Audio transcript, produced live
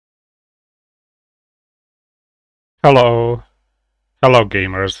Hello, hello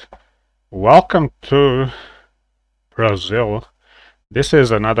gamers. Welcome to Brazil. This is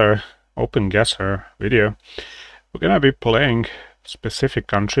another Open Guesser video. We're gonna be playing specific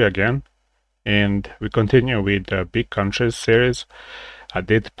country again, and we continue with the big countries series. I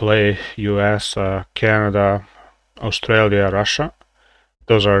did play US, Canada, Australia, Russia.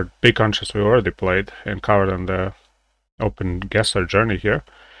 Those are big countries we already played and covered on the Open Guesser journey here.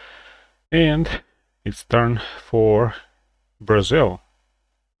 And it's turn for Brazil.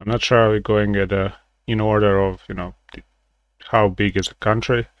 I'm not sure we're going at in order of, how big is a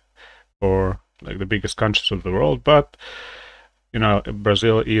country or like the biggest countries of the world, but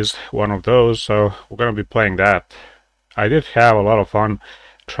Brazil is one of those, so we're gonna be playing that. I did have a lot of fun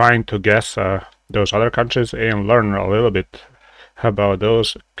trying to guess those other countries and learn a little bit about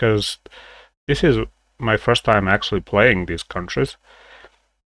those because this is my first time actually playing these countries.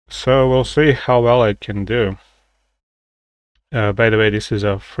 So we'll see how well I can do. By the way, this is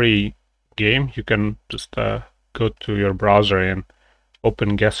a free game. You can just go to your browser and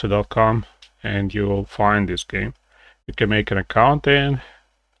open guesser.com and you will find this game. You can make an account and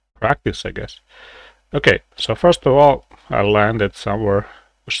practice, I guess. Okay, so first of all, I landed somewhere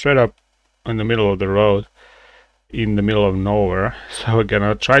straight up in the middle of the road, in the middle of nowhere. So we're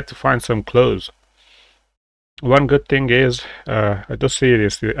gonna try to find some clues. One good thing is, I do see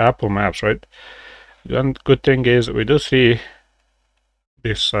this, the Apple Maps, right? One good thing is we do see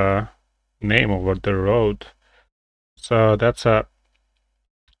this name over the road. So that's a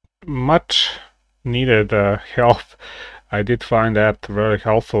much needed help. I did find that very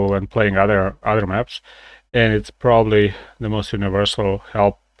helpful when playing other maps, and it's probably the most universal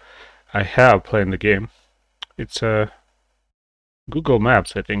help I have playing the game. It's Google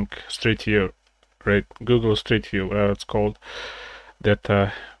Maps, I think, Street View, right? Google Street View, whatever it's called,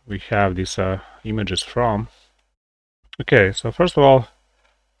 that we have these images from. Okay, so first of all,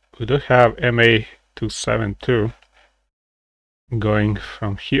 we do have MA272 going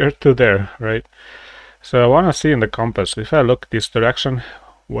from here to there, right? So I want to see in the compass, if I look this direction,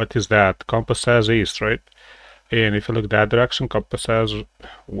 what is that? Compass says east, right? And if I look that direction, compass says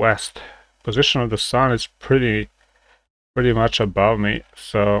west. Position of the sun is pretty much above me,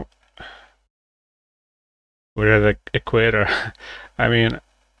 so we're at the equator. I mean,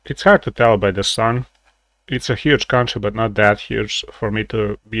 it's hard to tell by the sun. It's a huge country, but not that huge for me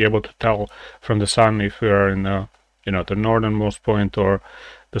to be able to tell from the sun if we are in the, the northernmost point or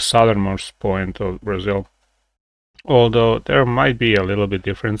the southernmost point of Brazil. Although there might be a little bit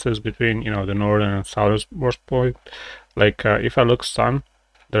differences between, the northern and southernmost point. Like if I look sun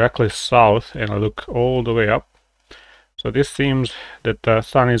directly south and I look all the way up, so this seems that the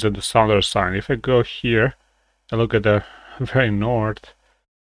sun is at the southern side. If I go here and look at the very north,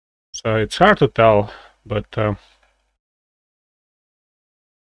 so it's hard to tell. But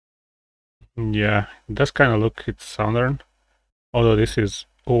yeah, it does kind of look it's southern, although this is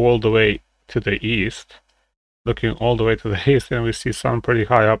all the way to the east. Looking all the way to the east, and we see sun pretty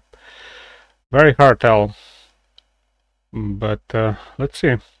high up. Very hard to tell, but let's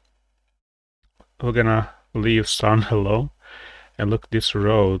see. We're gonna leave sun alone and look this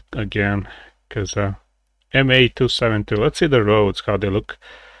road again, because MA272. Let's see the roads, how they look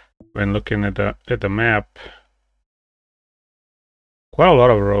when looking at the map. Quite a lot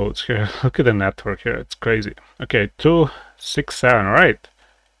of roads here. Look at the network here, it's crazy. Okay, 267, alright.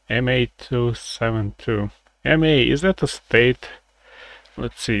 MA272. MA, is that a state?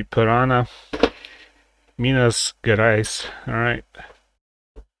 Let's see, Parana, Minas Gerais, alright.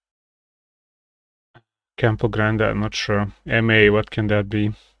 Campo Grande, I'm not sure. MA, what can that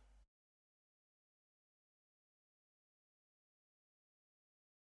be?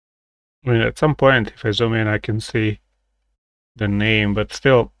 I mean, at some point, if I zoom in, I can see the name, but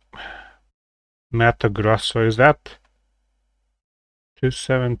still, Mato Grosso, is that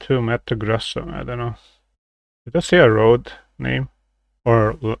 272 Mato Grosso? I don't know. Did I say a road name?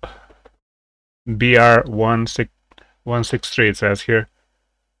 Or BR163 it says here.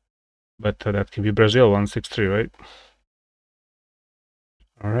 But that can be Brazil 163, right?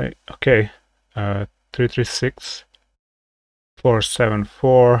 Alright, okay. 336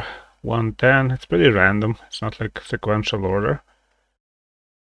 474 110. It's pretty random. It's not like sequential order.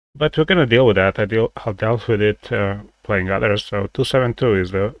 But we're gonna deal with that. I've dealt with it playing others. So 272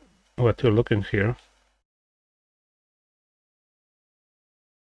 is what you're looking here.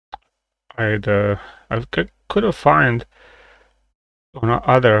 I could have found on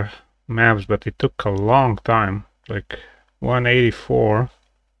other maps, but it took a long time, like 184.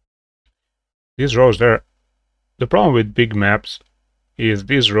 These roads there. The problem with big maps is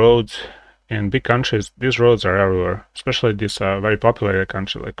these roads in big countries, these roads are everywhere, especially this very populated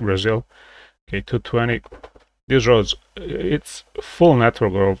country like Brazil. Okay, 220. These roads, it's full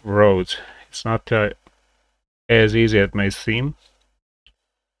network of roads. It's not as easy as it may seem,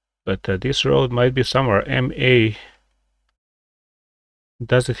 but this road might be somewhere MA.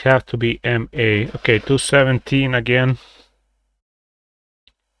 Does it have to be MA? Okay, 217 again.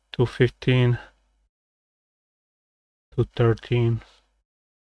 215. 213.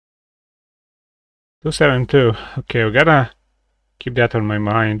 272. Okay, we gotta keep that on my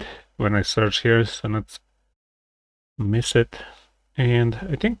mind when I search here, so not miss it. And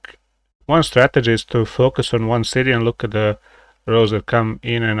I think one strategy is to focus on one city and look at the roads that come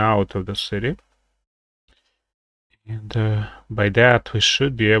in and out of the city. And by that, we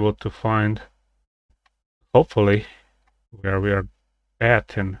should be able to find, hopefully, where we are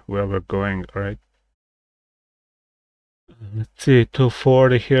at and where we're going, right? Let's see,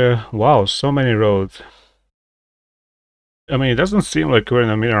 240 here. Wow, so many roads. I mean, it doesn't seem like we're in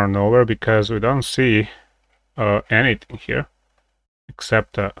the middle of nowhere because we don't see anything here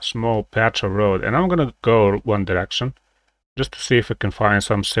except a small patch of road. And I'm gonna go one direction just to see if I can find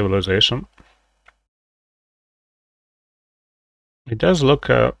some civilization. It does look,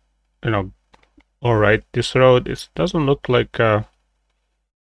 you know, all right. This road, it doesn't look like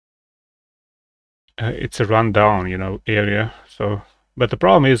it's a rundown, you know, area. So, but the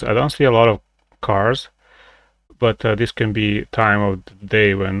problem is I don't see a lot of cars. But this can be time of the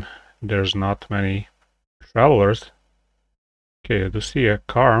day when there's not many travelers. Okay, I do see a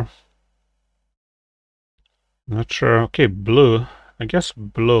car. Not sure. Okay, blue. I guess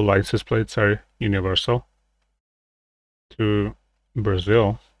blue license plates are universal to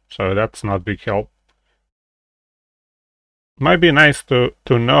Brazil, so that's not big help. Might be nice to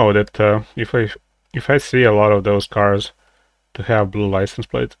know that if I see a lot of those cars to have blue license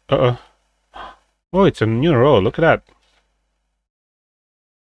plates. Oh, it's a new road. Look at that.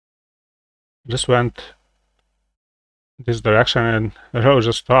 Just went this direction and the road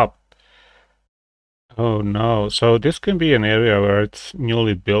just stopped. Oh no, so this can be an area where it's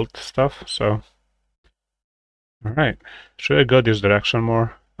newly built stuff, so... Alright, should I go this direction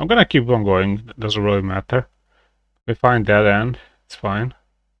more? I'm gonna keep on going, it doesn't really matter. If we find dead end, it's fine.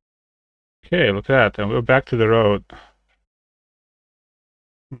 Okay, look at that, and we're back to the road.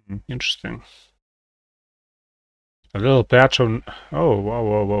 Interesting. A little patch of... Oh, whoa,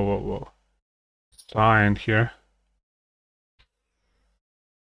 whoa, whoa, whoa, whoa. Sign here.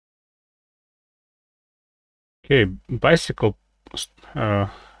 Okay, bicycle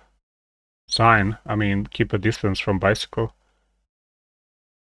sign. I mean, keep a distance from bicycle.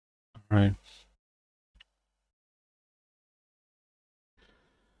 Right.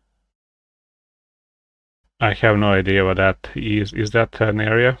 I have no idea what that is. Is that an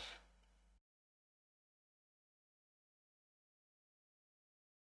area?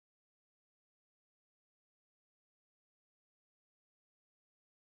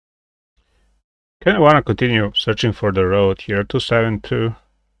 Kind of want to continue searching for the road here, 272.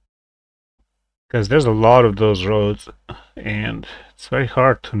 Because there's a lot of those roads and it's very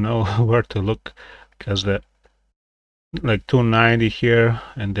hard to know where to look because the like 290 here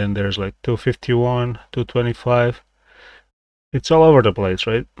and then there's like 251, 225. It's all over the place,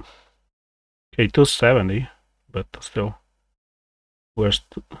 right? Okay, 270, but still, where's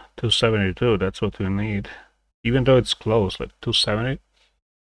 272? That's what we need. Even though it's close, like 270,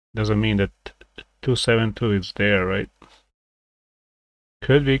 doesn't mean that 272 is there, right?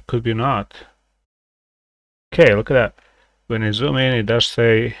 Could be, could be not. Okay, look at that. When I zoom in, it does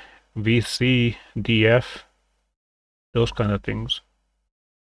say VC, DF, those kind of things.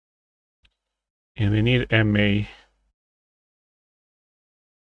 And we need MA.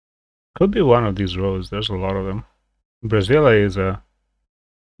 Could be one of these roads. There's a lot of them. Brasilia is a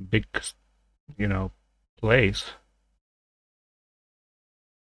big, you know, place.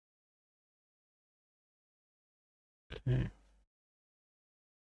 Okay.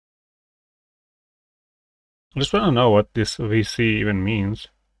 I just want to know what this VC even means.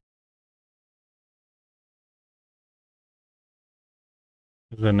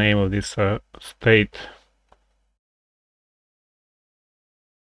 The name of this state.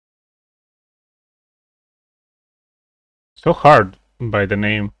 So hard by the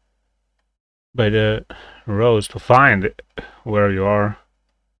name, by the roads to find where you are,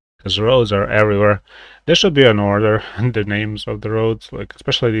 because roads are everywhere. There should be an order in the names of the roads, like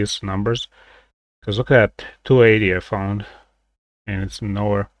especially these numbers. Because look at 280 I found, and it's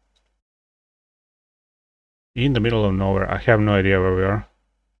nowhere. In the middle of nowhere. I have no idea where we are.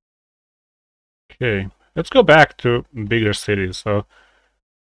 Okay, let's go back to bigger cities. So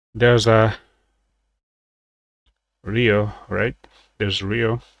There's a Rio, right? There's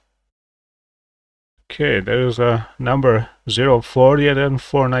Rio. Okay, there's a number 040 and then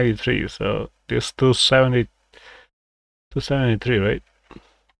 493. So this 273, right?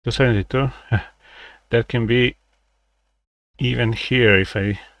 272. That can be even here if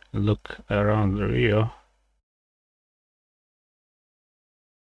I look around Rio.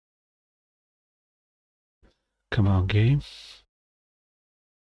 Come on, game.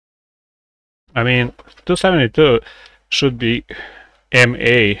 I mean, 272 should be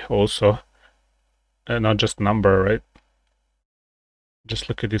MA also, and not just number, right? Just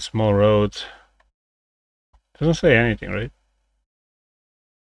look at these small roads. Doesn't say anything, right?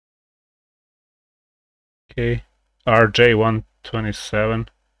 Okay, RJ 127,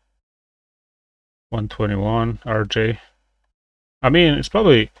 121, RJ. I mean, it's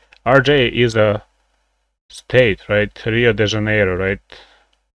probably RJ is a state, right? Rio de Janeiro, right?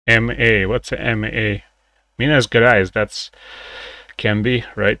 MA, what's a MA? Minas Gerais, that's can be,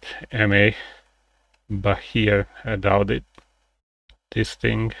 right? MA, but here I doubt it. This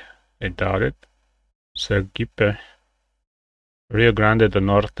thing, I doubt it. Sergipe, Rio Grande do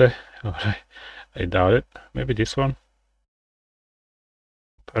Norte, I doubt it. Maybe this one.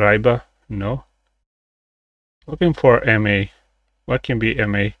 Paraiba, no. Looking for MA. What can be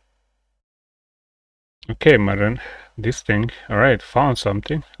MA? Okay, Maran, this thing. Alright, found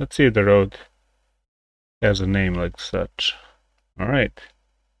something. Let's see if the road has a name like such. Alright.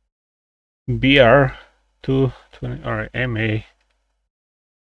 BR 220. Alright, MA.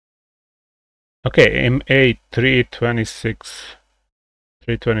 Okay, MA 326.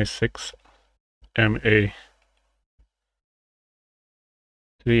 326. MA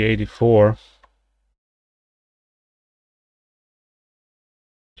 384.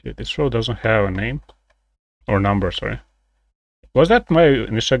 Okay, this road doesn't have a name. Or number, sorry. Was that my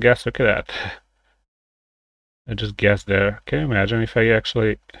initial guess? Look at that. I just guessed there. Can you imagine if I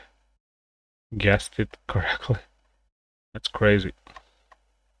actually guessed it correctly? That's crazy.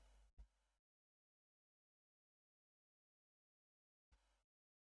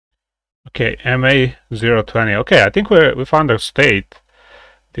 Okay, MA 020. Okay, I think we found a state.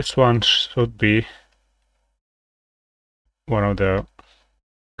 This one should be one of the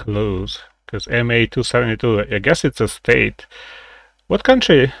clues because MA 272. I guess it's a state. What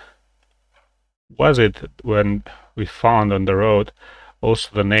country was it when we found on the road? Also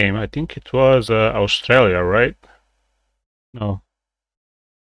the name. I think it was Australia, right? No.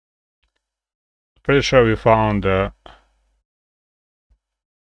 Pretty sure we found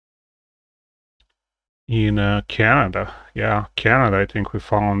in Canada. Yeah, Canada. I think we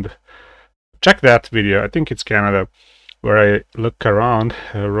found. Check that video. I think it's Canada, where I look around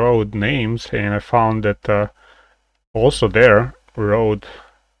road names and I found that also there road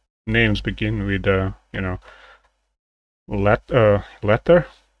names begin with you know, letter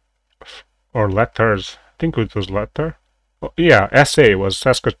or letters. I think it was letter. Oh, yeah, SA was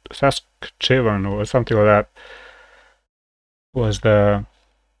Saskatchewan or something like that. Was the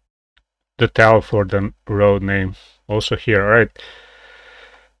tell for the road name. Also here, all right.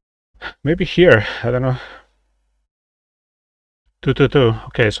 Maybe here. I don't know. 222.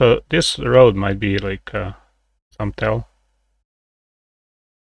 Okay, so this road might be like some tell.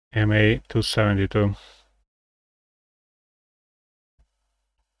 MA 272.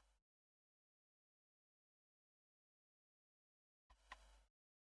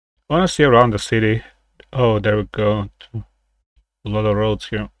 I want to see around the city. Oh, there we go. A lot of roads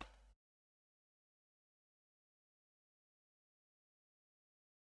here.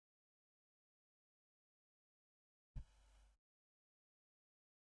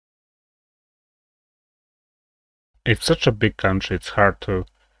 It's such a big country. It's hard to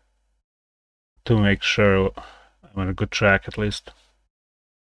make sure I'm on a good track at least.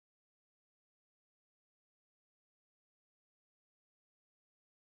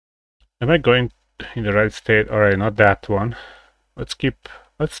 Am I going in the right state? Alright, not that one. Let's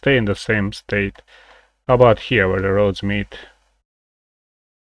stay in the same state. How about here where the roads meet?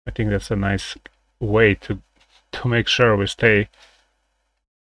 I think that's a nice way to make sure we stay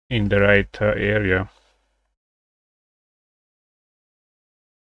in the right area.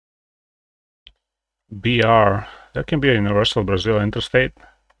 BR, that can be a Universal Brazil Interstate,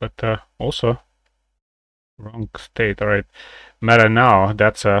 but also wrong state. Alright, Maranhão,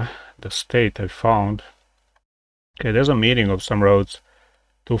 that's the state I found. Okay, there's a meeting of some roads.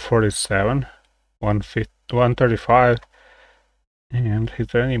 247, 135, and is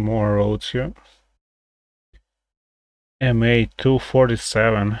there any more roads here? MA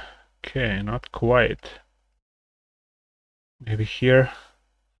 247. Okay, not quite. Maybe here.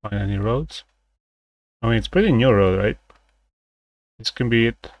 Find any roads? I mean, it's pretty new road, right? This can be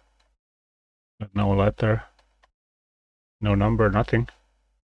it. But no letter, no number, nothing.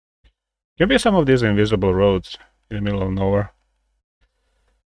 Can be some of these invisible roads in the middle of nowhere.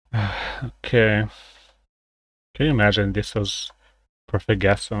 Okay. Can you imagine this was perfect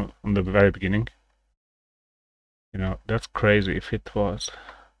guess on the very beginning? You know, that's crazy if it was.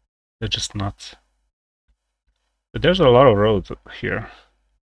 They're just nuts. But there's a lot of roads here.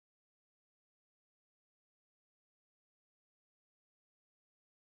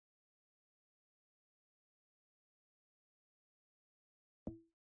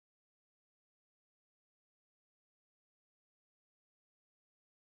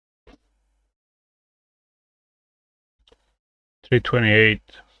 $328.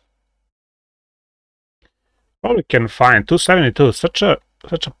 Probably can find 272. Such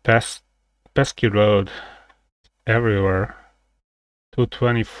a pesky road everywhere.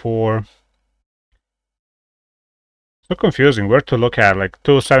 224. So confusing where to look at. Like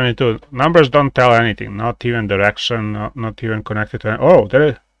 272. Numbers don't tell anything. Not even direction. Not even connected to. Oh,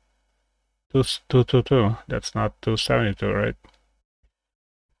 there is 222. That's not 272, right?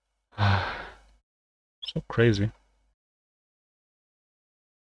 So crazy.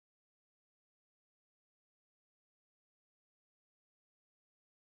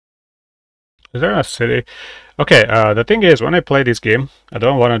 Is there a city? Okay, the thing is, when I play this game, I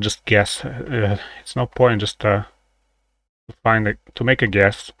don't want to just guess. It's no point just to make a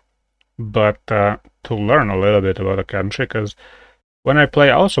guess, but to learn a little bit about a country. Because when I play,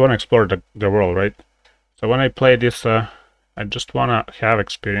 I also want to explore the world, right? So when I play this, I just want to have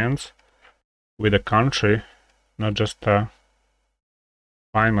experience with a country, not just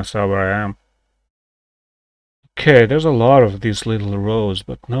find myself where I am. Okay, there's a lot of these little rows,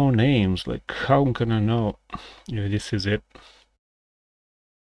 but no names. Like, how am I gonna know if this is it?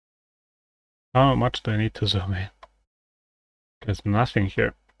 How much do I need to zoom in? There's nothing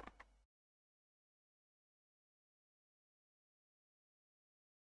here.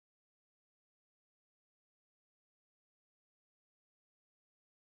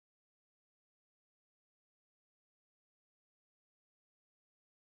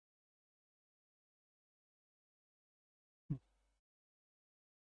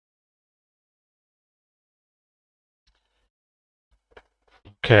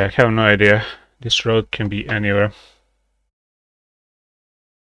 Okay, I have no idea. This road can be anywhere.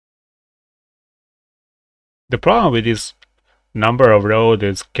 The problem with this number of road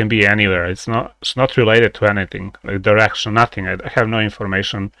is can be anywhere. It's not related to anything, like direction, nothing. I have no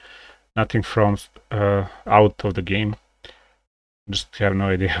information, nothing from out of the game. Just have no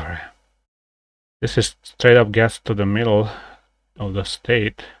idea where I am. This is straight up guess to the middle of the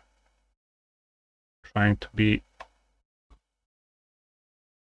state. Trying to be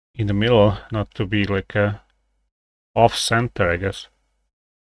in the middle, not to be like off center, I guess.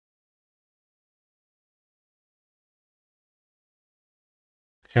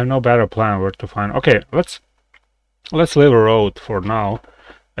 I have no better plan where to find. Okay, let's leave a road for now.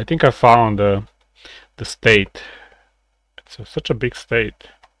 I think I found the state. It's such a big state.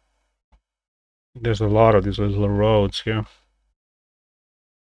 There's a lot of these little roads here.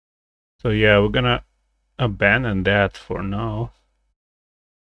 So yeah, we're gonna abandon that for now.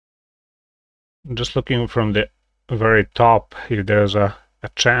 I'm just looking from the very top if there's a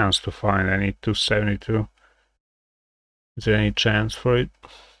chance to find any 272. Is there any chance for it?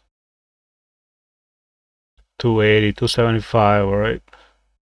 280, 275, all right.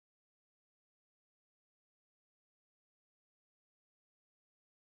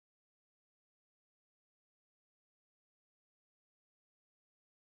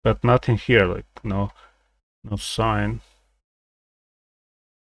 But nothing here, like no sign.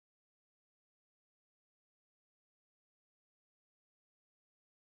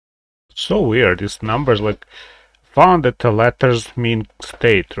 So weird, these numbers, like found that the letters mean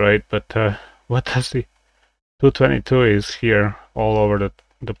state, right? But what does the 222 is here all over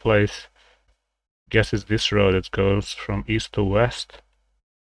the place? Guess it's this road that goes from east to west.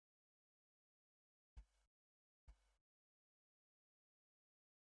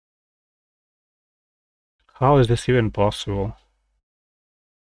 How is this even possible?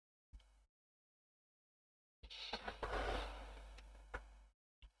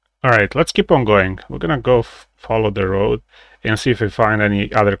 Alright, let's keep on going. We're gonna go follow the road and see if we find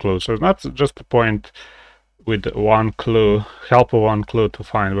any other clues. So it's not just the point with one clue, help of one clue to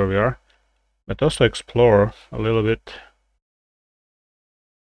find where we are, but also explore a little bit.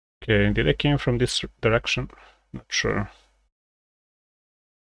 Okay, did I came from this direction? Not sure.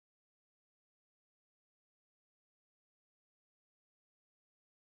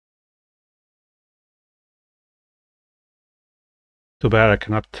 Too bad I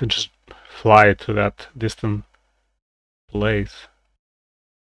cannot just fly to that distant place.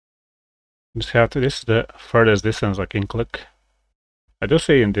 Just have to, this is the furthest distance I can click. I do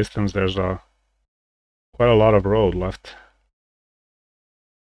see in distance there's quite a lot of road left.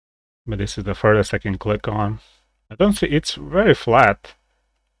 But this is the furthest I can click on. I don't see, it's very flat.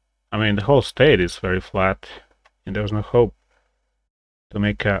 I mean, the whole state is very flat. And there's no hope to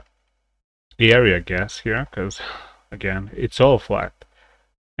make a area guess here, because again, it's all flat.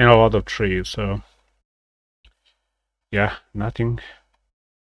 And a lot of trees, so yeah, nothing.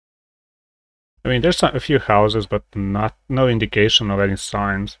 I mean, there's a few houses, but no indication of any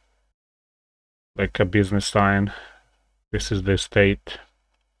signs. Like a business sign. This is the state.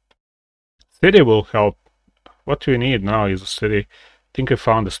 City will help. What we need now is a city. I think I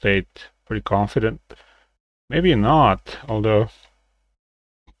found the state pretty confident. Maybe not, although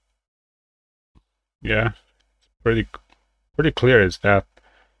yeah, pretty clear is that.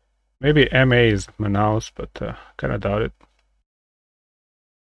 Maybe MA is Manaus, but kind of doubt it.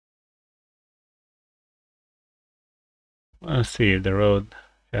 Let's see if the road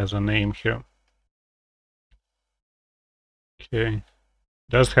has a name here. Okay,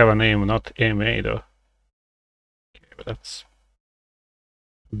 does have a name, not MA though. Okay, but that's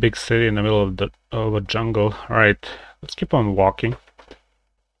a big city in the middle of a jungle. All right, let's keep on walking.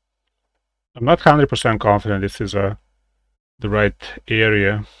 I'm not 100% confident this is the right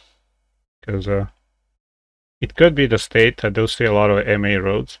area, because it could be the state. I do see a lot of MA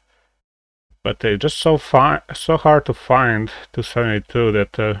roads, but they're just so hard to find 272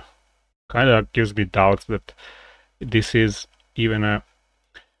 that kind of gives me doubts that this is even a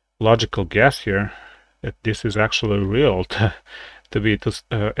logical guess here, that this is actually real to be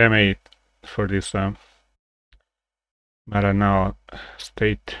MA for this Maranhão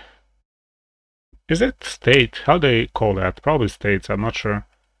state. Is it state? How do they call that? Probably states, I'm not sure.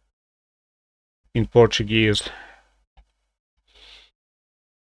 In Portuguese.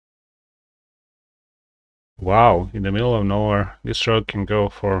 Wow, in the middle of nowhere, this road can go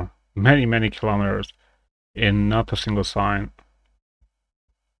for many kilometers and not a single sign.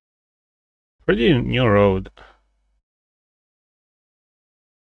 Pretty new road.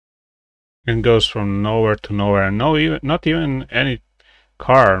 And goes from nowhere to nowhere. Not even any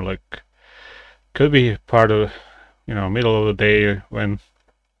car. Like, could be part of, middle of the day when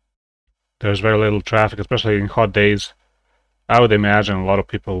there's very little traffic, especially in hot days. I would imagine a lot of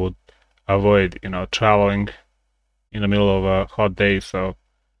people would avoid, traveling in the middle of a hot day. So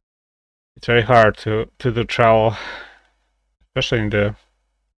it's very hard to do travel, especially in the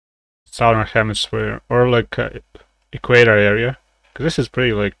southern hemisphere or like equator area, because this is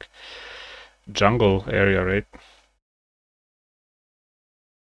pretty like jungle area, right?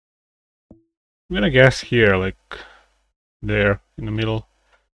 I'm gonna guess here, like there in the middle.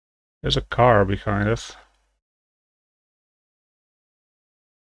 There's a car behind us.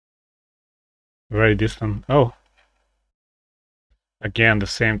 Very distant. Oh, again the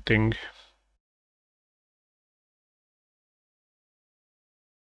same thing.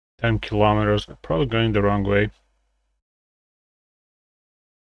 10 kilometers. Probably going the wrong way.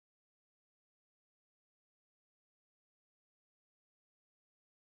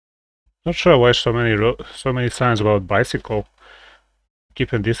 Not sure why so many signs about bicycle.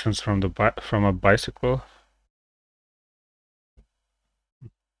 Keep a distance from a bicycle.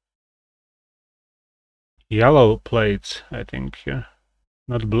 Yellow plates, I think, here.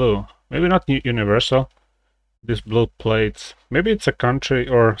 Not blue. Maybe not universal. These blue plates. Maybe it's a country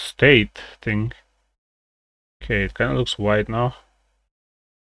or state thing. Okay, it kind of looks white now.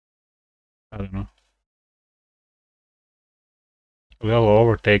 I don't know. Well,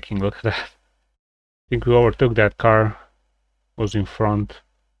 overtaking, look at that. I think we overtook that car. Was in front.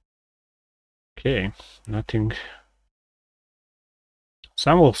 Okay, nothing.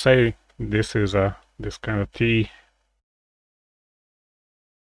 Some will say this is this kind of T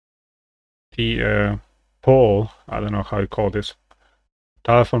pole. I don't know how you call this.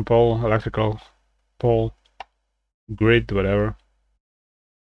 Telephone pole, electrical pole, grid, whatever.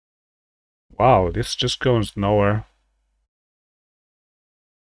 Wow, this just goes nowhere.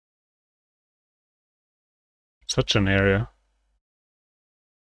 Such an area.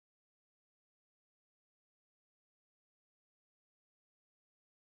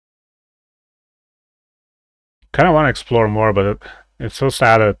 Kind of want to explore more, but it's so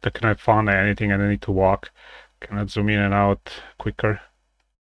sad that I cannot find anything and I need to walk. Cannot zoom in and out quicker.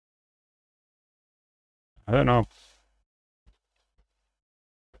 I don't know.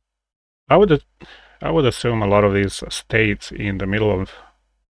 I would assume a lot of these states in the middle of,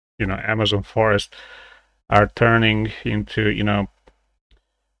 Amazon forest are turning into,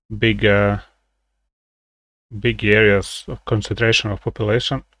 big big areas of concentration of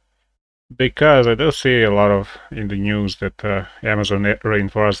population, because I do see a lot of in the news that Amazon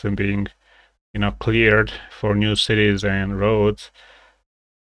rainforest being, cleared for new cities and roads.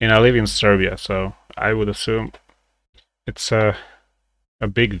 And I live in Serbia, so I would assume it's a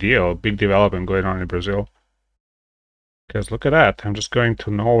big deal, big development going on in Brazil. Because look at that, I'm just going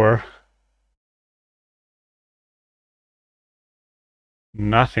to nowhere.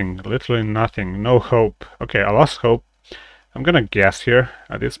 Nothing, literally nothing, no hope. Okay, I lost hope. I'm gonna guess here.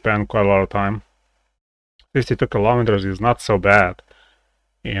 I did spend quite a lot of time. 52 kilometers is not so bad.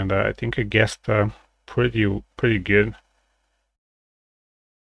 And I think I guessed pretty good.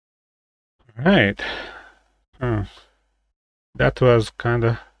 Right. That was kind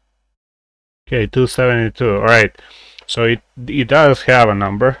of... Okay, 272. All right. So it does have a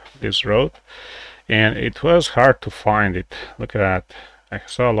number, this road, and it was hard to find it. Look at that. I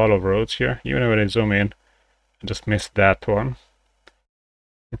saw a lot of roads here. Even when I zoom in, I just missed that one.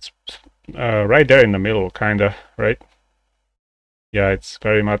 It's right there in the middle, kind of, right? Yeah, it's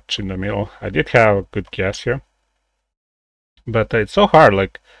very much in the middle. I did have a good guess here. But it's so hard,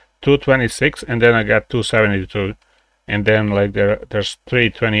 like 226, and then I got 272, and then like there's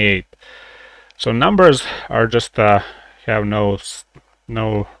 328. So numbers are just have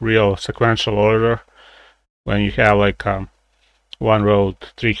no real sequential order. When you have like one road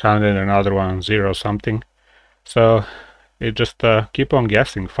 300, another one 0 something. So you just keep on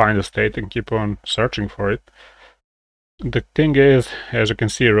guessing, find a state, and keep on searching for it. The thing is, as you can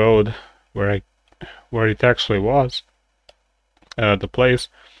see, road where it actually was, the place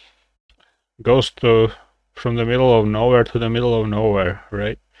goes from the middle of nowhere to the middle of nowhere,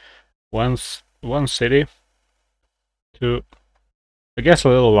 right? One city to, I guess, a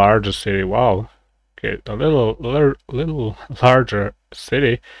little larger city. Wow. Okay, a little larger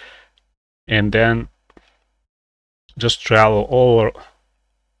city, and then just travel all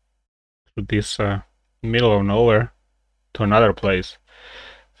through this middle of nowhere to another place,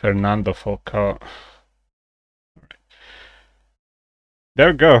 Fernando Falcao.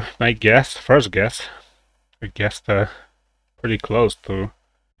 There we go. My guess, first guess. I guessed pretty close to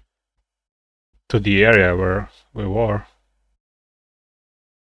the area where we were.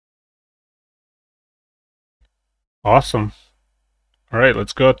 Awesome. All right,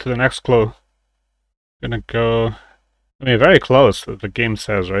 let's go to the next clue. Gonna go, I mean, very close, the game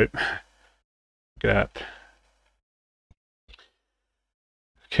says, right? Look at that.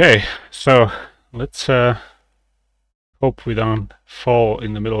 Okay, so let's hope we don't fall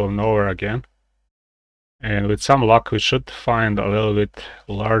in the middle of nowhere again. And with some luck, we should find a little bit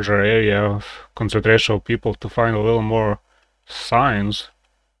larger area of concentration of people to find a little more signs.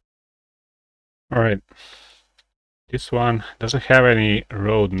 All right. This one doesn't have any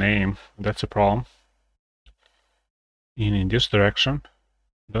road name. That's a problem. In this direction,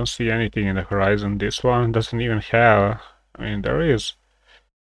 don't see anything in the horizon. This one doesn't even have, I mean, there is.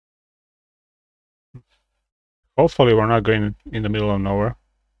 Hopefully we're not going in the middle of nowhere.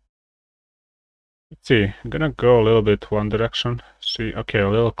 Let's see, I'm gonna go a little bit one direction. See, okay, a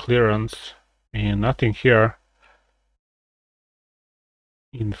little clearance, and nothing here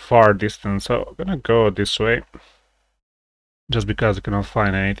in far distance. So I'm gonna go this way, just because I cannot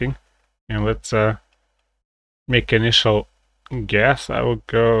find anything. And let's make initial guess. I will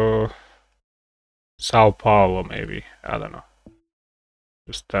go Sao Paulo, maybe. I don't know.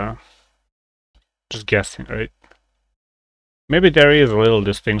 Just guessing, right? Maybe there is a little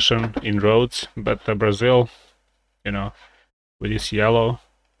distinction in roads, but Brazil, with this yellow,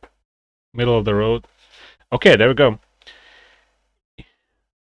 middle of the road. Okay, there we go.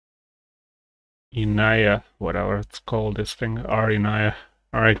 Inaya, whatever it's called, this thing, Inaya.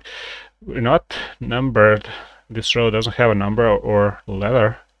 All right, we're not numbered. This road doesn't have a number or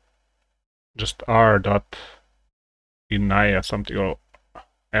letter. Just R dot Inaya something, or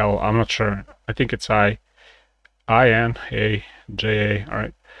L, I'm not sure. I think it's I-N-A-J-A. All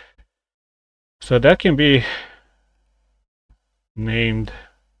right. So that can be named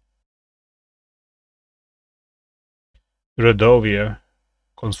Rodovia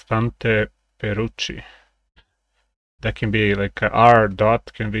Constante Perucci. That can be like a R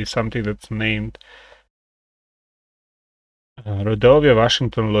dot, can be something that's named Rodovia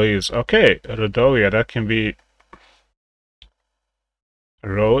Washington Luiz. Okay, Rodovia, that can be a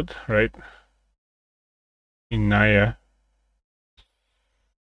road, right? Inaya.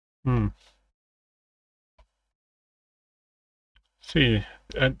 See,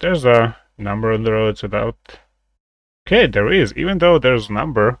 there's a number on the road. It's about... Okay, there is. Even though there's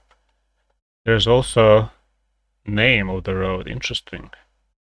number, there's also name of the road. Interesting.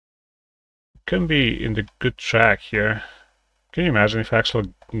 can be in the good track here. Can you imagine if I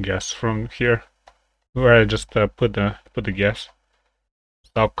actually guess from here? Where I just put the guess.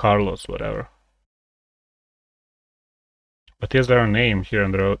 Sao Carlos, whatever. But is there a name here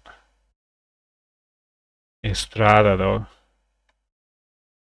on the road? Estrada, though.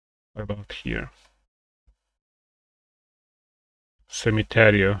 What about here?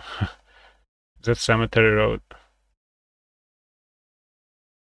 Cemiterio. Is that Cemetery Road?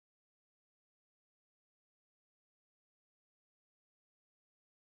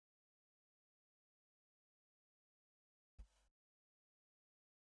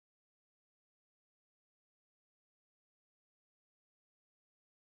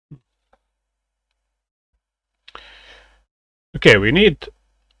 Okay, we need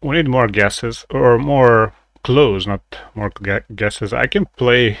more guesses or more clues, not more guesses. I can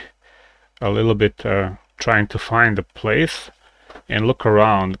play a little bit trying to find the place and look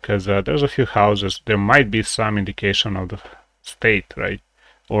around because there's a few houses. There might be some indication of the state, right?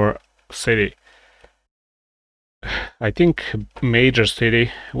 Or city. I think major city.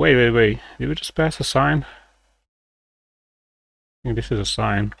 Wait. Did we just pass a sign? I think this is a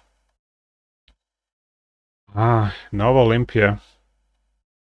sign. Ah, Nova Olympia.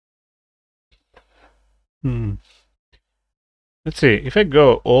 Let's see. If I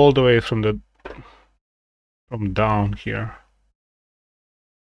go all the way from down here.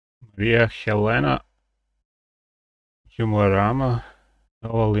 Maria Helena. Humorama.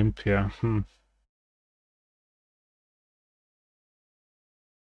 Nova Olympia. I'm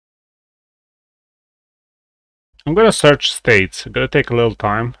gonna search states. Gonna take a little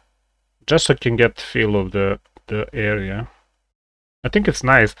time, just so I can get the feel of the area. I think it's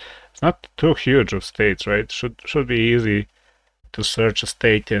nice. It's not too huge of states, right? Should be easy to search a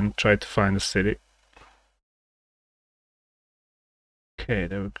state and try to find a city. Okay,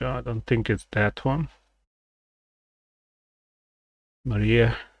 there we go. I don't think it's that one.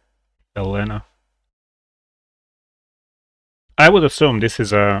 Maria Helena. I would assume this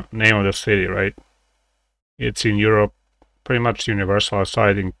is a name of the city, right? It's in Europe, pretty much universal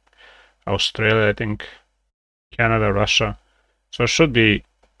outside in Australia, I think, Canada, Russia. So it should be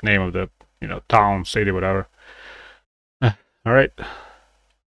name of the, town, city, whatever. All right.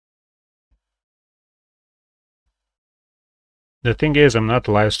 The thing is, I'm not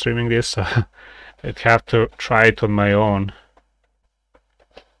live streaming this, so I'd have to try it on my own.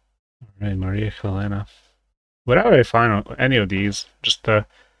 All right, Maria Helena. Whatever I find on any of these, just 3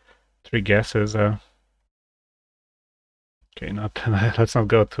 guesses. Okay, let's not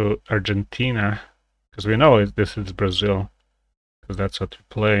go to Argentina, because we know this is Brazil, because that's what we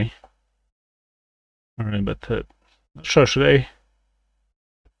play. All right, but not sure. Should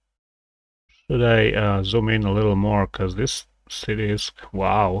I zoom in a little more? Because this city is,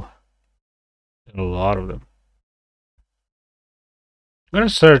 wow, there are a lot of them. I'm gonna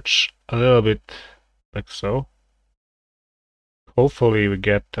search a little bit like so. Hopefully we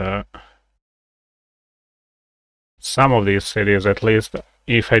get some of these cities at least.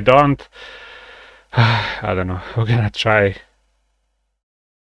 If I don't, I don't know. We're gonna try.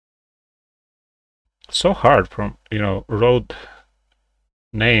 It's so hard from road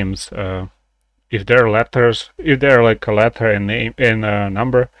names. If there are letters, if they're like a letter and name and a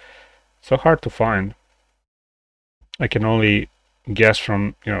number, so hard to find. I can only guess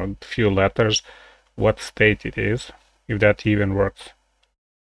from a few letters what state it is, if that even works.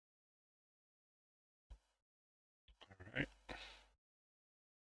 All right.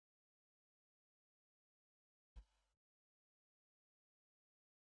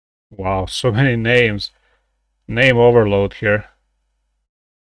 Wow, so many names. Name overload here.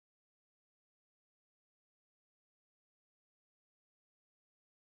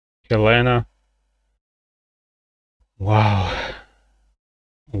 Helena. Wow.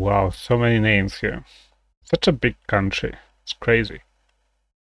 Wow, so many names here. Such a big country. It's crazy.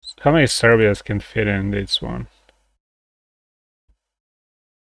 How many Serbias can fit in this one?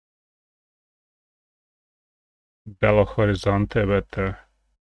 Belo Horizonte, but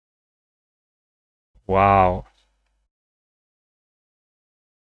wow.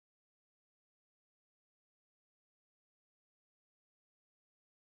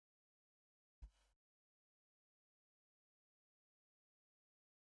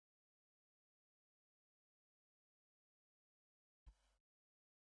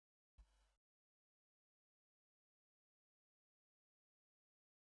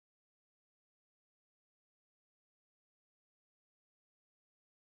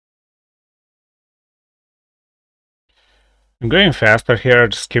 I'm going faster here,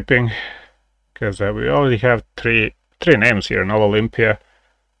 just skipping, because we already have three names here. Nova Olympia,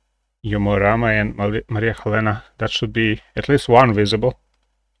 Yumurama and Maria Helena. That should be at least one visible.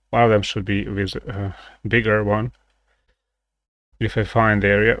 One of them should be bigger one. If I find the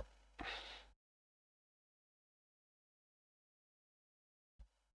area.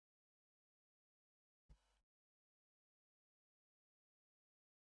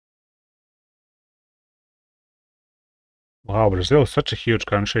 Wow, Brazil is such a huge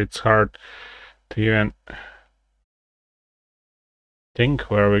country. It's hard to even think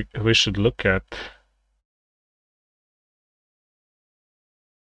where we should look at.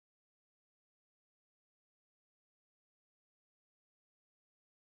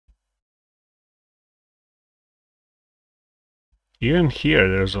 Even here,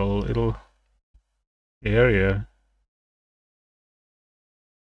 there's a little area.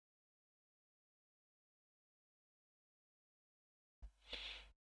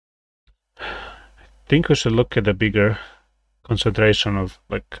 I think we should look at the bigger concentration of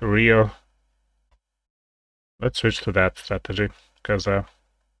like Rio. Let's switch to that strategy because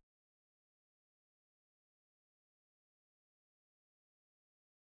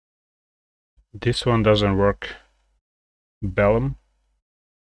this one doesn't work. Belém.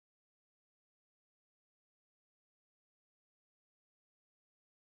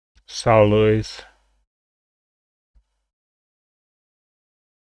 São Luís.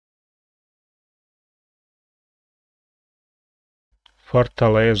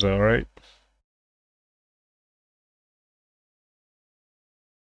 Fortaleza, right?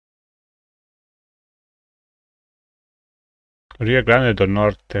 Rio Grande do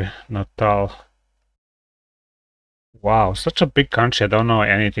Norte, Natal. Wow, such a big country. I don't know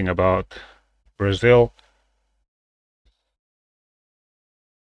anything about Brazil.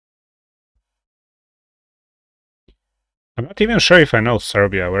 I'm not even sure if I know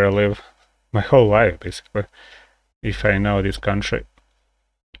Serbia, where I live my whole life, basically, if I know this country.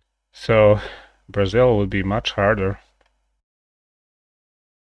 So Brazil would be much harder.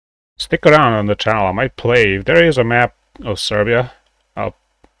 Stick around on the channel. I might play. If there is a map of Serbia, I'll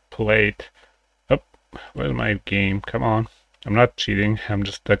play it. Oh, where's my game? Come on. I'm not cheating. I'm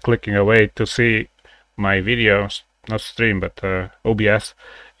just clicking away to see my videos, not stream, but OBS,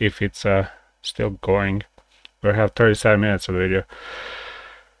 if it's still going. We have 37 minutes of the video.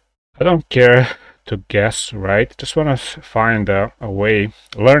 I don't care to guess, right? Just want to find a way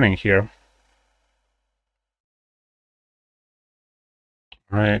learning here.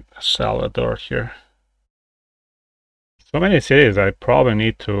 Right, Salvador here. So many cities, I probably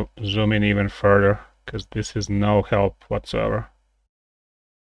need to zoom in even further because this is no help whatsoever.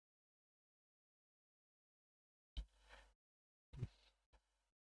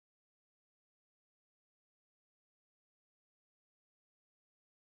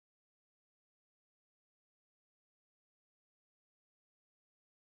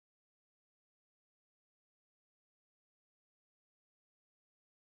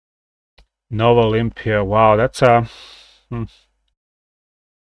 Nova Olympia, wow, that's a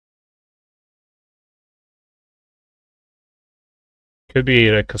could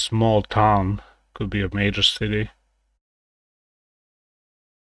be like a small town, could be a major city.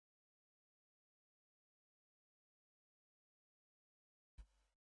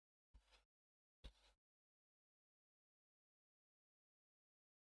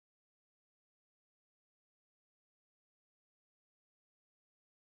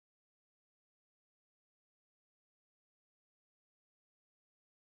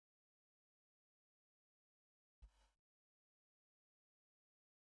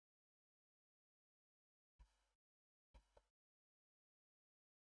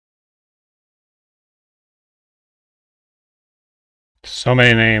 So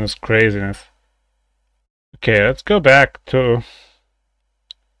many names, craziness. Okay, let's go back to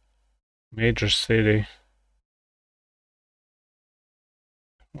major city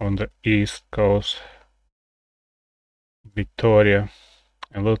on the east coast, Vitoria,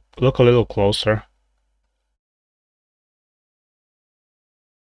 and look a little closer.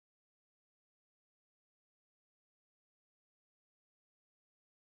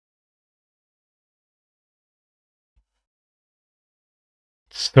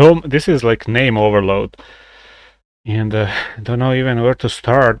 Still, this is like name overload, and I don't know even where to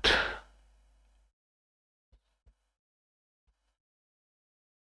start.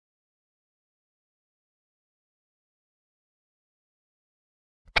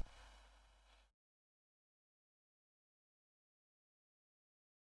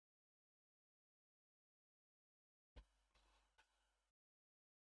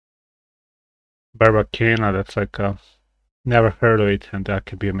 Barbacena, that's like never heard of it, and that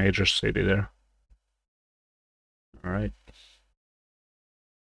could be a major city there. All right.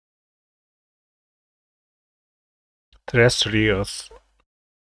 Tres Rios.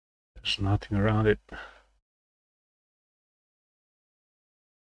 There's nothing around it.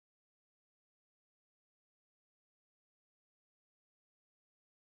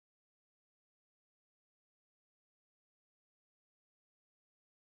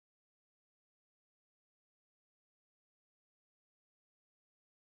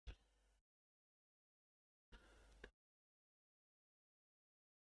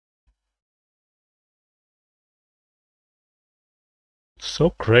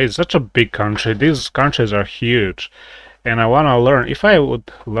 So crazy, such a big country. These countries are huge. And I want to learn, if I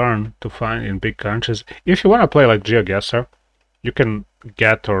would learn to find in big countries, if you want to play like GeoGuessr, you can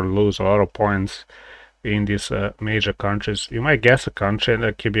get or lose a lot of points in these major countries. You might guess a country and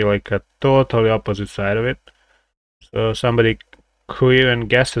that could be like a totally opposite side of it. So somebody who even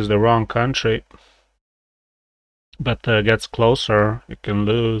guesses the wrong country but gets closer, you can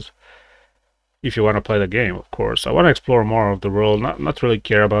lose if you want to play the game, of course. I want to explore more of the world, not really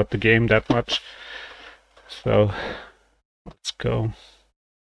care about the game that much. So let's go.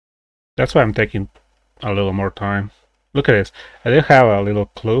 That's why I'm taking a little more time. Look at this. I did have a little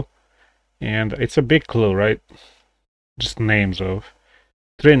clue, and it's a big clue, right? Just names of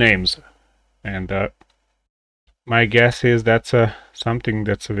 3 names, and my guess is that's something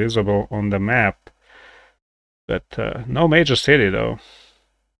that's visible on the map, but no major city though.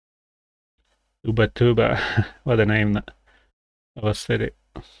 Ubatuba, what a name of a city.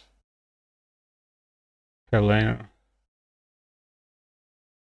 Helena.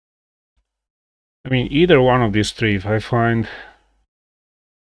 I mean, either one of these 3, if I find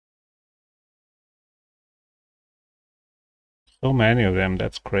so many of them,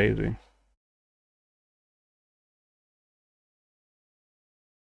 that's crazy.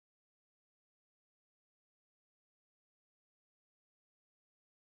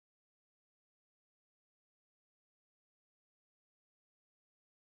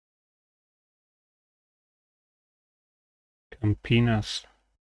 Campinas.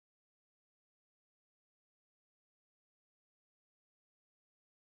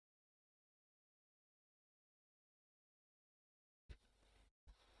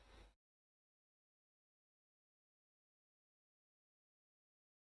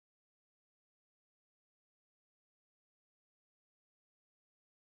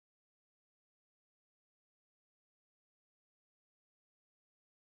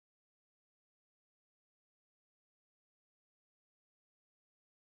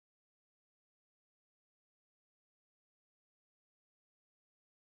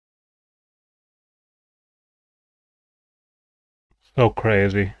 So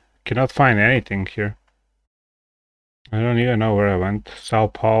crazy. Cannot find anything here. I don't even know where I went. Sao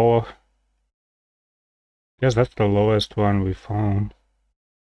Paulo. Guess that's the lowest one we found.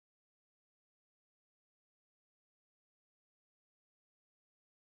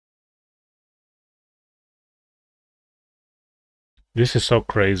 This is so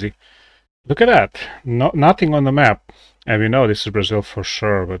crazy. Look at that. No, nothing on the map. And we know this is Brazil for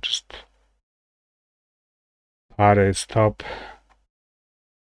sure, but just Para is top.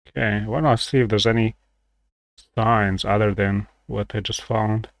 Okay, I want to see if there's any signs other than what I just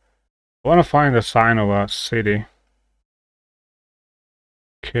found. I want to find a sign of a city.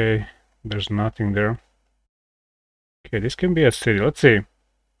 Okay, there's nothing there. Okay, this can be a city. Let's see.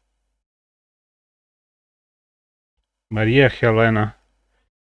 Maria Helena.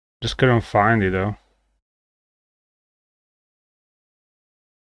 Just couldn't find it though.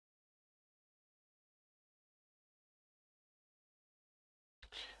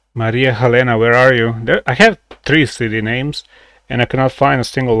 Maria Helena, where are you? There, I have 3 city names and I cannot find a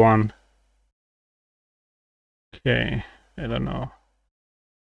single one. Okay, I don't know.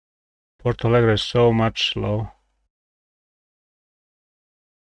 Porto Alegre is so much low.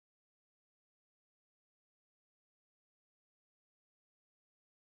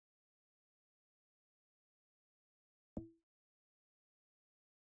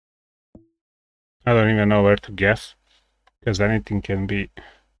 I don't even know where to guess, because anything can be.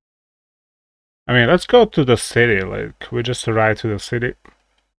 I mean, let's go to the city. Like we just arrived to the city,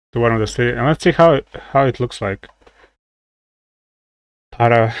 to one of the city, and let's see how it looks like.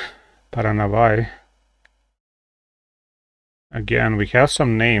 Paranavaí. Again, we have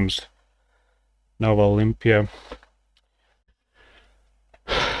some names. Nova Olympia.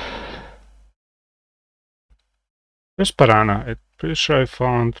 Where's Parana? I'm pretty sure I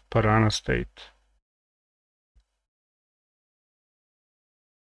found Parana State.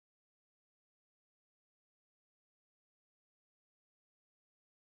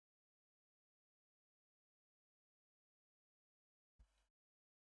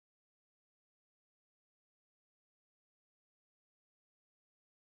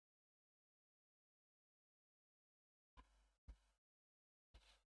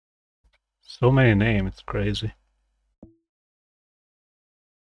 So many names, it's crazy.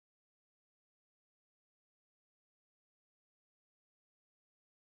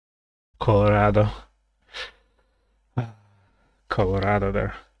 Colorado. Colorado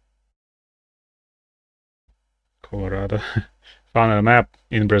there. Colorado. Found a map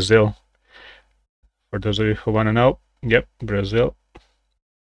in Brazil. For those of you who want to know, yep, Brazil.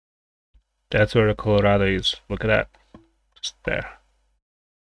 That's where the Colorado is. Look at that. Just there.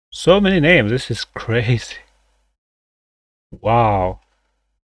 So many names. This is crazy. Wow.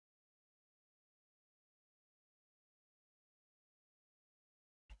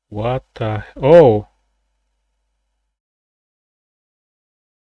 What the... Oh!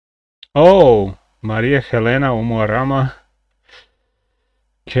 Oh! Maria Helena Umuarama.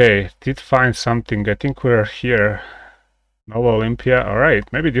 Okay, did find something. I think we're here. Nova Olympia. Alright,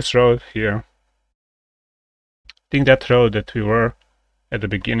 maybe this road here. I think that road that we were at the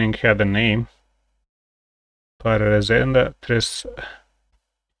beginning had a name. Para Resenda Tres...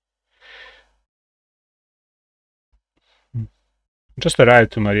 Just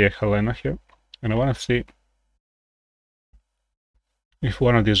arrived to Maria Helena here. And I want to see if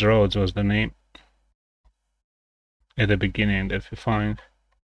one of these roads was the name at the beginning that we find.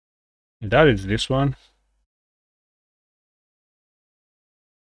 If that is this one.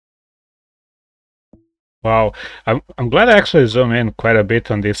 Wow, I'm glad I actually zoom in quite a bit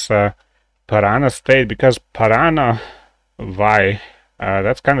on this Parana state, because Parana Vai,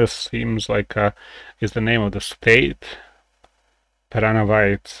 that kind of seems like is the name of the state.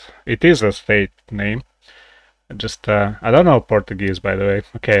 Paranavaí, it is a state name. Just I don't know Portuguese, by the way.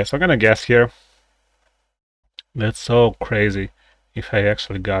 Okay, so I'm gonna guess here. That's so crazy. If I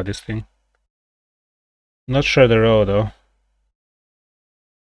actually got this thing, not sure the road though.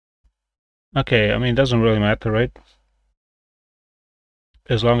 Okay, I mean, it doesn't really matter, right?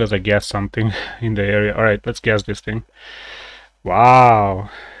 As long as I guess something in the area. All right, let's guess this thing. Wow,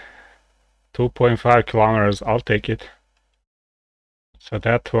 2.5 kilometers. I'll take it. So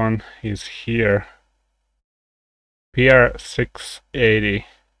that one is here. PR 680.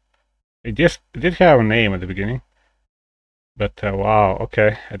 It did have a name at the beginning, but wow,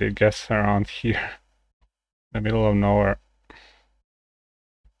 okay, I did guess around here, the middle of nowhere.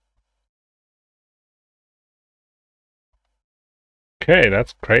 Okay,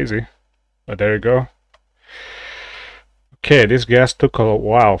 that's crazy, but there you go. Okay, this guess took a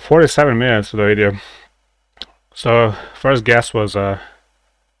while, 47 minutes of the video. So first guess was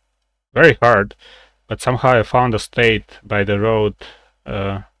very hard, but somehow I found a state by the road.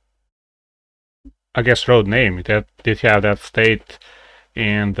 I guess road name. It did have that state,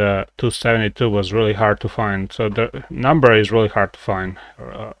 and 272 was really hard to find. So the number is really hard to find.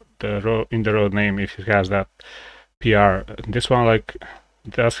 The road in the road name if it has that PR. This one like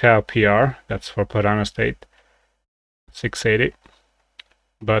does have PR. That's for Parana State, 680.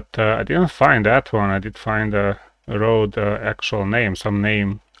 But I didn't find that one. I did find a road actual name, some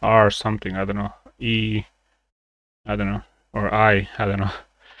name R something. I don't know, E. I don't know, or I don't know.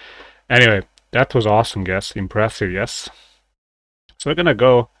 Anyway, that was awesome guess. Impressive, yes. So we're gonna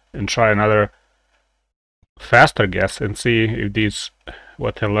go and try another faster guess and see if these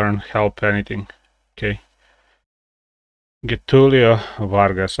what I learned help anything. Okay. Getulio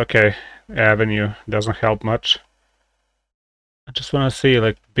Vargas. Okay. Avenue doesn't help much. I just want to see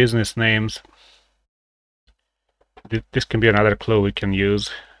like business names. This can be another clue we can use.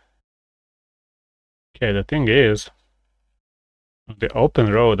 Okay, the thing is, the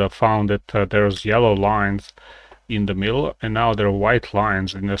open road I found that there's yellow lines in the middle, and now there are white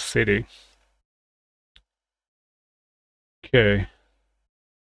lines in the city. Okay.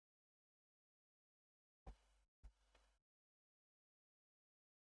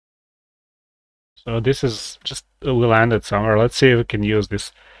 So this is just, we landed somewhere. Let's see if we can use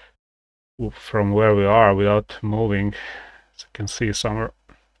this from where we are without moving. So you can see somewhere.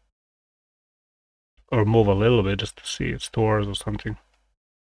 Or move a little bit just to see stores or something.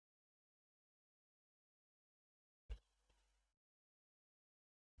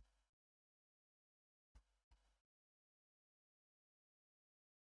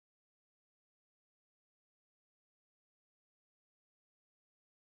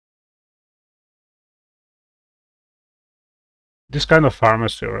 This kind of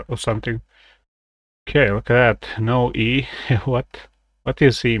pharmacy or something. Okay, look at that. No E. What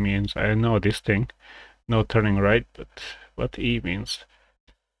is E means? I know this thing. No turning right, but what E means?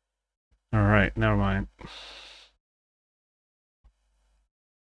 Alright, never mind.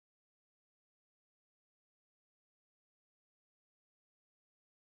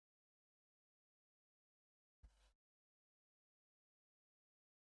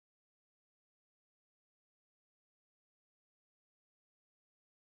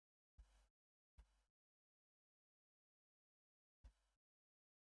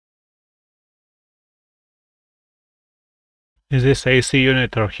 Is this AC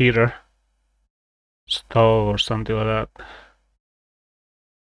unit or heater? Stove or something like that.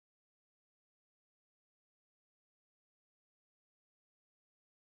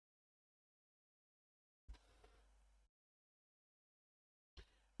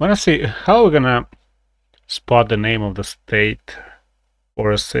 Wanna see how we're gonna spot the name of the state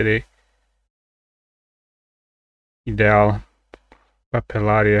or a city. Ideal,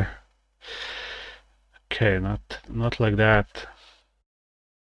 papellaria. Okay, not like that.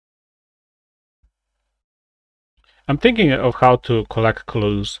 I'm thinking of how to collect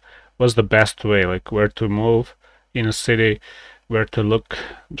clues. What's the best way? Like where to move in a city, where to look,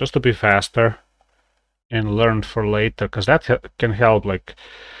 just to be faster and learn for later. Because that can help. Like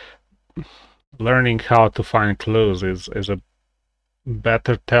learning how to find clues is a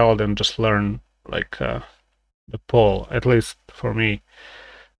better tell than just learn like the pole. At least for me,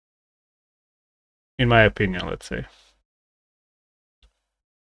 in my opinion, let's say.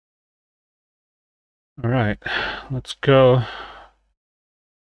 All right, let's go.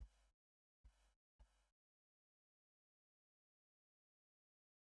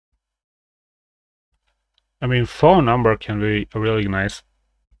 I mean, phone number can be a really nice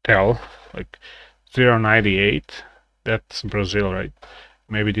tell, like 098. That's Brazil, right?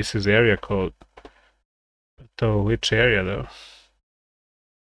 Maybe this is area code. So which area though?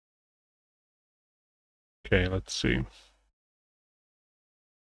 Okay, let's see.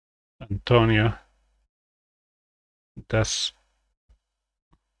 Antonio. That's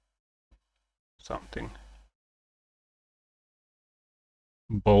something.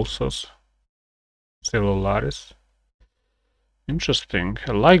 Bolsas. Celulares. Interesting.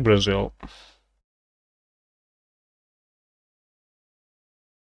 I like Brazil.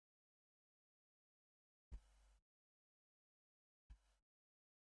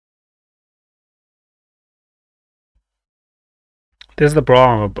 This is the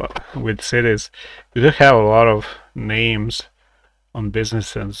problem with cities. You do have a lot of names on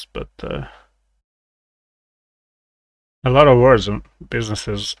businesses, but a lot of words on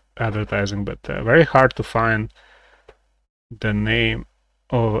businesses advertising, but very hard to find the name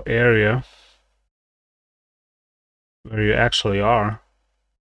of area where you actually are.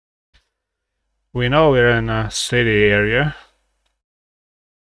 We know we're in a city area.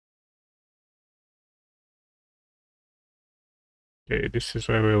 Okay, this is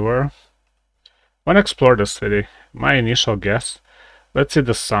where we were. I want to explore the city. My initial guess. Let's see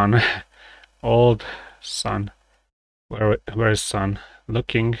the sun. Old sun. Where is sun?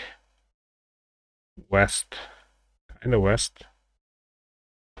 Looking west. In the west.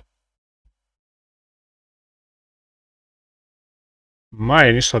 My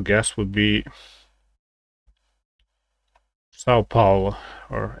initial guess would be Sao Paulo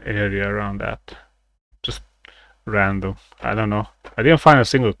or area around that. Just random. I don't know. I didn't find a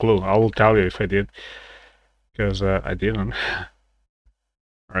single clue. I will tell you if I did, because I didn't.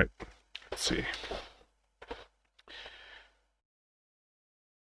 All right, let's see.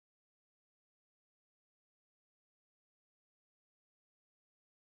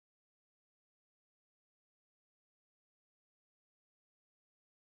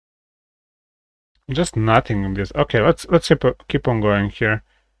 Just nothing in this. Okay, let's keep on going here.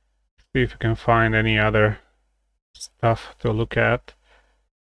 See if we can find any other stuff to look at.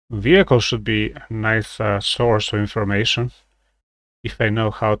 Vehicle should be a nice source of information. If I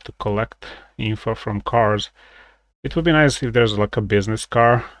know how to collect info from cars, it would be nice if there's like a business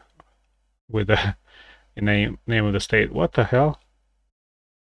car with the name of the state. What the hell?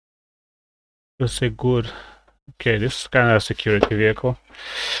 Let's say good. Okay, this is kind of a security vehicle.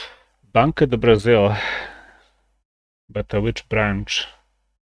 Banco do Brasil. But which branch?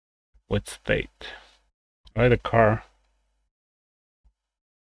 What state? Why the car?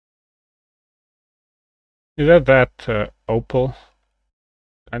 Is that Opel?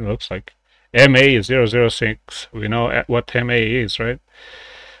 Kind of looks like. MA006. We know what MA is, right?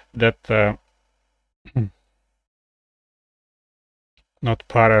 That not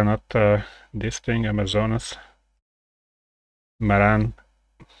Para, not this thing, Amazonas. Maranhão.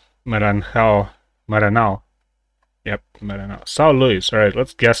 Yep, Maranhão. São Luís. All right,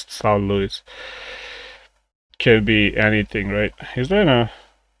 let's guess São Luís. Could be anything, right? Is there a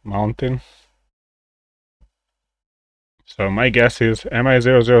mountain? So my guess is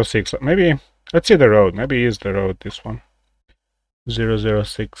MI006. Maybe, let's see the road. Maybe is the road, this one.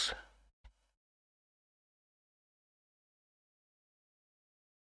 006.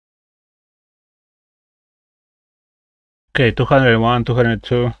 Okay, 201,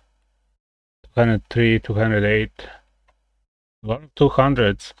 202, 203, 208. A lot of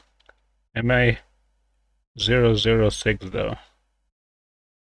 200s. 006 though.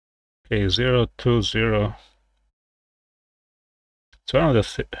 Okay, 020. It's one of the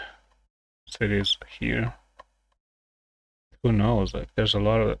cities here. Who knows? Like, there's a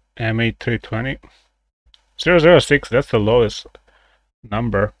lot of M8320. 006, that's the lowest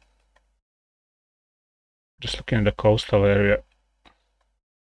number. Just looking at the coastal area.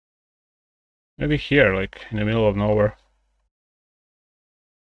 Maybe here, like in the middle of nowhere.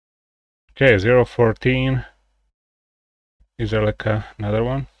 Okay, 014. Is there like another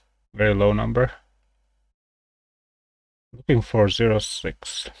one? Very low number. Looking for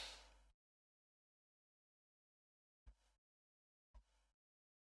 06.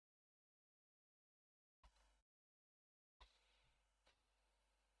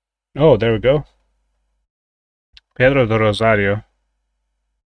 Oh, there we go. Pedro de Rosario.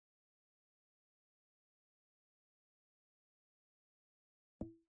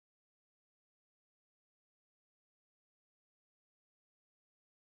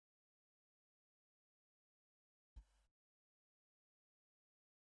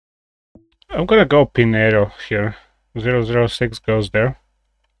 I'm gonna go Pinedo here. 006 goes there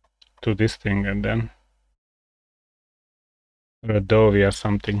to this thing, and then Radovia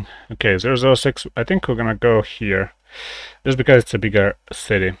something. Okay, 006. I think we're gonna go here just because it's a bigger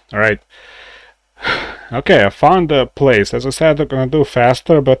city. All right. Okay, I found the place. As I said, I'm gonna do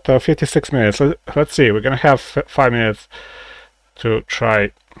faster, but 56 minutes. Let's see. We're gonna have 5 minutes to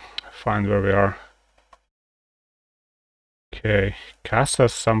try find where we are. Okay, Casa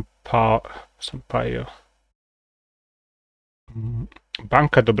Sampaio.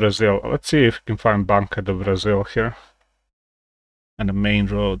 Banca do Brasil. Let's see if we can find Banca do Brasil here. And the main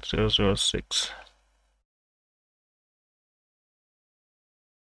road 006.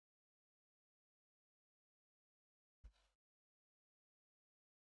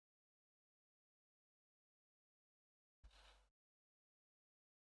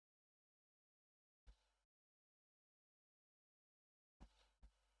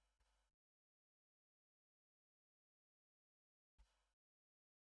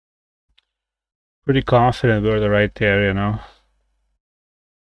 Pretty confident we're the right area now.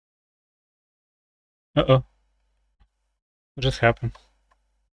 Uh-oh. What just happened?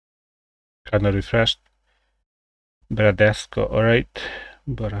 Kinda refreshed. Bradesco, alright.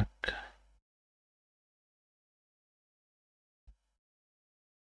 Barak.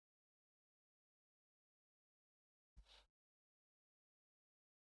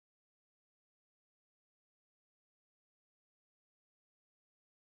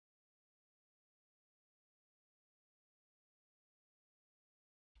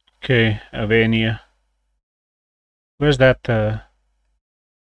 Okay, Avenia. Where's that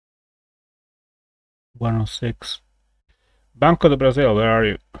 106? Banco do Brasil, where are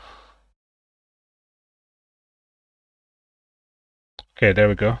you? Okay, there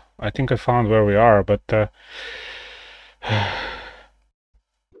we go. I think I found where we are, but okay,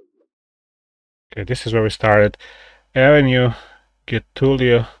 this is where we started. Avenue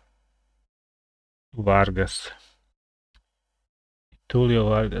Getulio Vargas. Getulio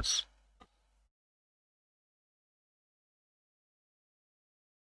Vargas.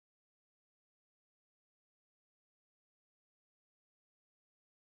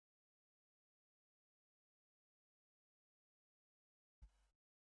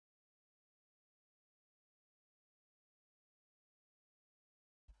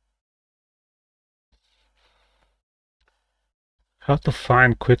 How to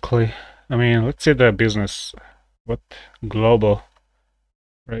find quickly? I mean, let's see the business. What global?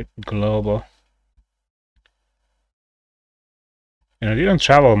 Right, global. And I didn't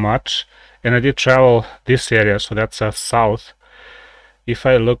travel much, and I did travel this area, so that's south. If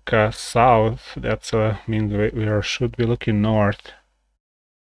I look south, that's means we should be looking north.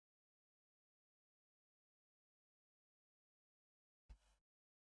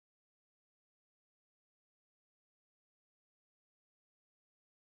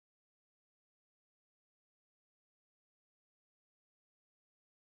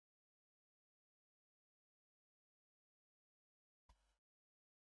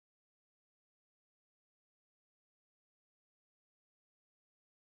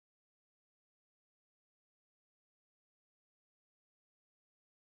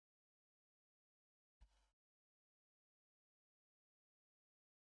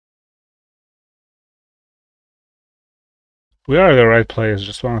 We are at the right place.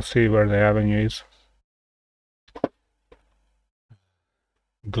 Just want to see where the avenue is.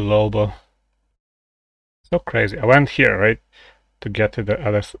 Global. So crazy. I went here, right, to get to the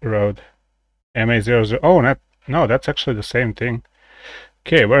other road. MA00. Oh, no, that's actually the same thing.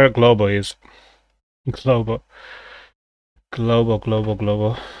 Okay, where global is. Global,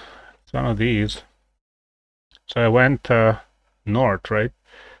 global. It's one of these. So I went north, right?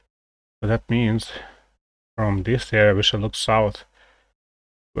 So that means from this area we should look south.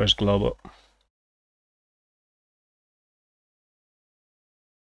 Where's global?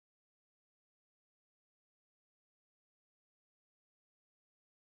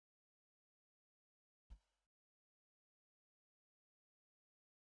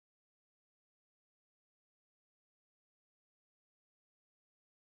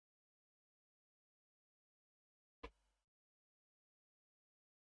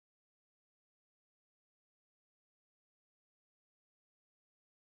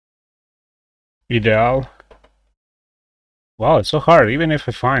 Ideal. Wow, it's so hard. Even if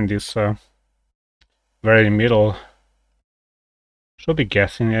I find this very middle, should be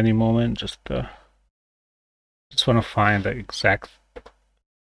guessing any moment. Just want to find the exact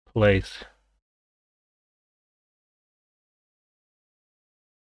place.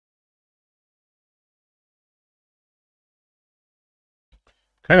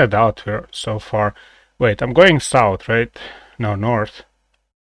 Kind of doubt we're so far. Wait, I'm going south, right? No, north.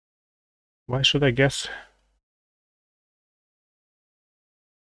 Why should I guess?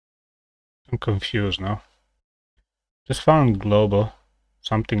 I'm confused now. Just found global.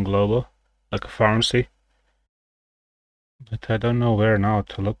 Something global. Like a pharmacy. But I don't know where now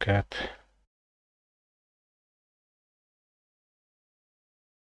to look at.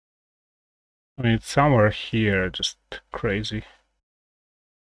 I mean, it's somewhere here, just crazy.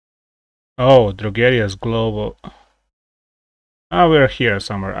 Oh, Drogeria's global. Oh, we're here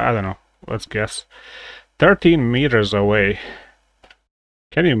somewhere. I don't know. Let's guess. 13 meters away.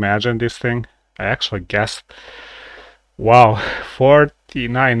 Can you imagine this thing? I actually guessed. Wow,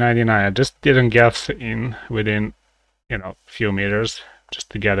 49.99. I just didn't guess in within, few meters just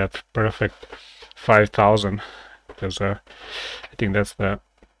to get that perfect 5,000 because I think that's the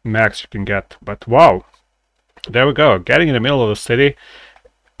max you can get. But wow, there we go. Getting in the middle of the city.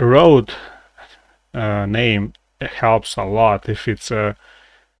 Road name helps a lot if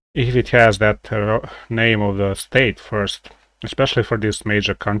it has that name of the state first, especially for these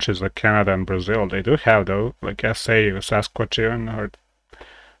major countries like Canada and Brazil. They do have though, like SA, Saskatchewan,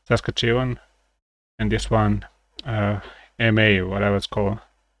 and this one, MA, whatever it's called,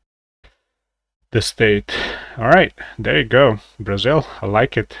 the state. All right, there you go, Brazil. I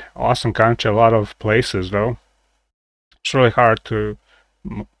like it. Awesome country. A lot of places though. It's really hard to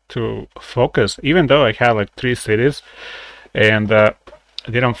focus, even though I had like 3 cities, and I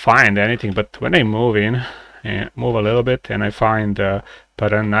didn't find anything. But when I move in and move a little bit, and I find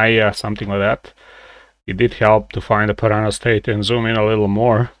Paranaya, something like that, it did help to find the Parana state and zoom in a little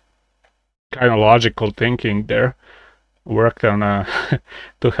more. Kind of logical thinking there worked on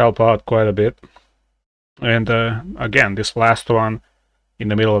to help out quite a bit. And again, this last one in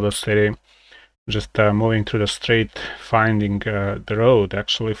the middle of the city, just moving through the street, finding the road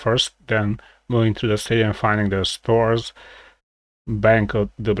actually first, then moving through the city and finding the stores. Banco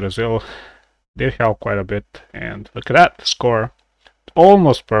do Brasil did help quite a bit. And look at that score,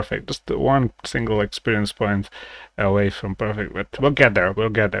 almost perfect, just one single experience point away from perfect. But we'll get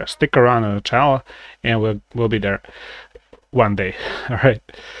there. Stick around on the channel and we'll be there one day. All right,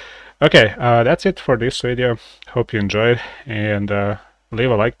 okay, that's it for this video. Hope you enjoyed, and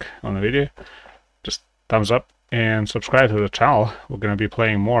leave a like on the video, just thumbs up, and subscribe to the channel. We're gonna be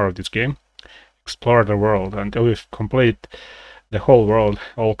playing more of this game, explore the world until we complete the whole world,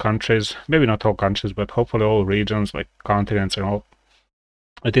 all countries, maybe not all countries, but hopefully all regions, like continents and all.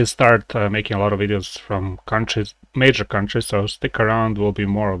 I did start making a lot of videos from countries, major countries, so stick around, will be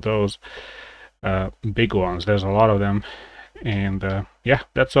more of those big ones. There's a lot of them. And yeah,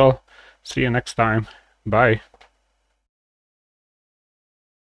 that's all. See you next time. Bye.